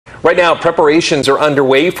Right now, preparations are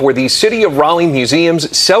underway for the City of Raleigh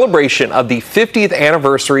Museum's celebration of the 50th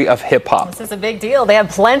anniversary of hip-hop. This is a big deal. They have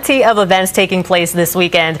plenty of events taking place this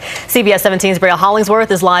weekend. CBS 17's Brea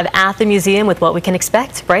Hollingsworth is live at the museum with what we can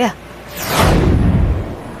expect. Brea.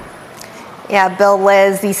 Yeah, Bill,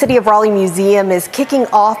 Liz, the City of Raleigh Museum is kicking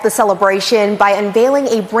off the celebration by unveiling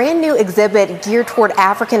a brand new exhibit geared toward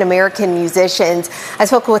African-American musicians. I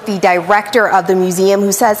spoke with the director of the museum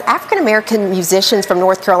who says African-American musicians from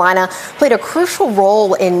North Carolina played a crucial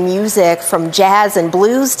role in music from jazz and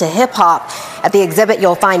blues to hip-hop. At the exhibit,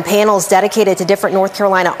 you'll find panels dedicated to different North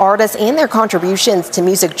Carolina artists and their contributions to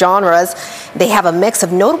music genres. They have a mix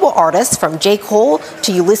of notable artists from J. Cole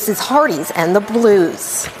to Ulysses Hardy's and the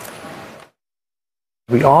blues.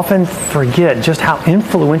 We often forget just how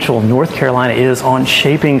influential North Carolina is on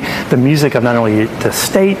shaping the music of not only the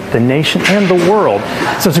state, the nation, and the world.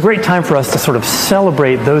 So it's a great time for us to sort of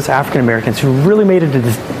celebrate those African Americans who really made a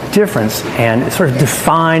difference and sort of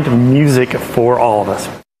defined music for all of us.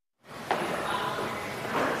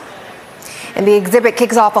 And the exhibit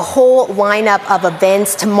kicks off a whole lineup of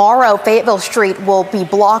events. Tomorrow, Fayetteville Street will be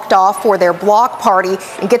blocked off for their block party.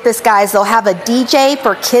 And get this, guys, they'll have a DJ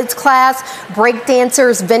for kids class, break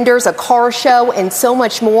dancers, vendors, a car show, and so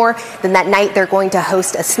much more. Then that night, they're going to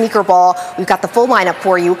host a sneaker ball. We've got the full lineup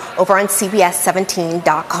for you over on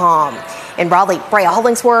CBS17.com. In Raleigh, Brea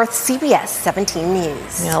Hollingsworth, CBS 17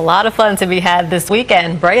 News. Yeah, a lot of fun to be had this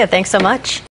weekend. Brea, thanks so much.